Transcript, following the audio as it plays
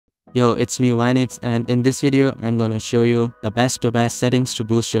Yo, it's me Vynex, and in this video I'm gonna show you the best Topaz settings to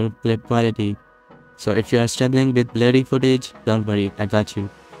boost your clip quality. So if you are struggling with blurry footage, don't worry, I got you.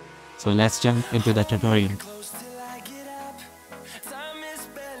 So let's jump into the tutorial.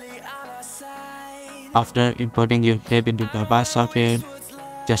 After importing your clip into Topaz software,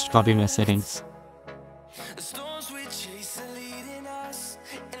 just copy my settings.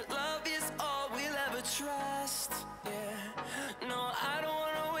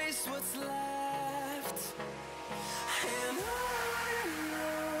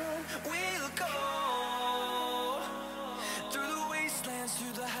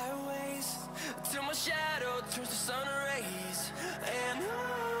 Through the highways till my shadow turns to sun rays, and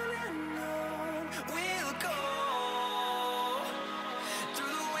on we'll go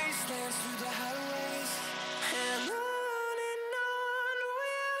through the wastelands, through the highways, and on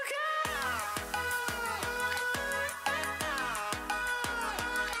we'll go.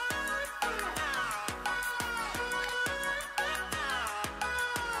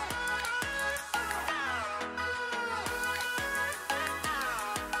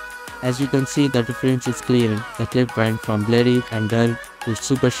 As you can see, the difference is clear. The clip went from blurry and dull to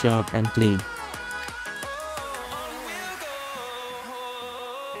super sharp and clean.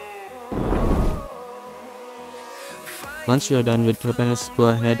 Once you are done with Topaz, go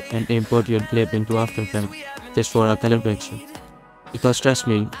ahead and import your clip into After Effects just for a color correction. Because trust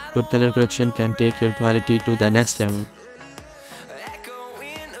me, good color correction can take your quality to the next level.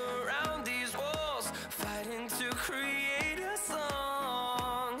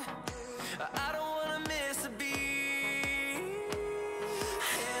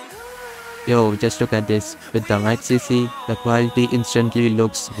 Yo, just look at this. With the right CC, the quality instantly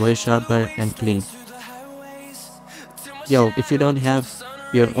looks way sharper and clean. Yo, if you don't have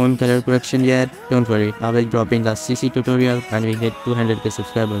your own color correction yet, don't worry. I will drop in the CC tutorial when we hit 200k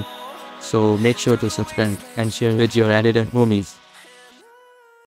subscribers. So make sure to subscribe and share with your editor homies.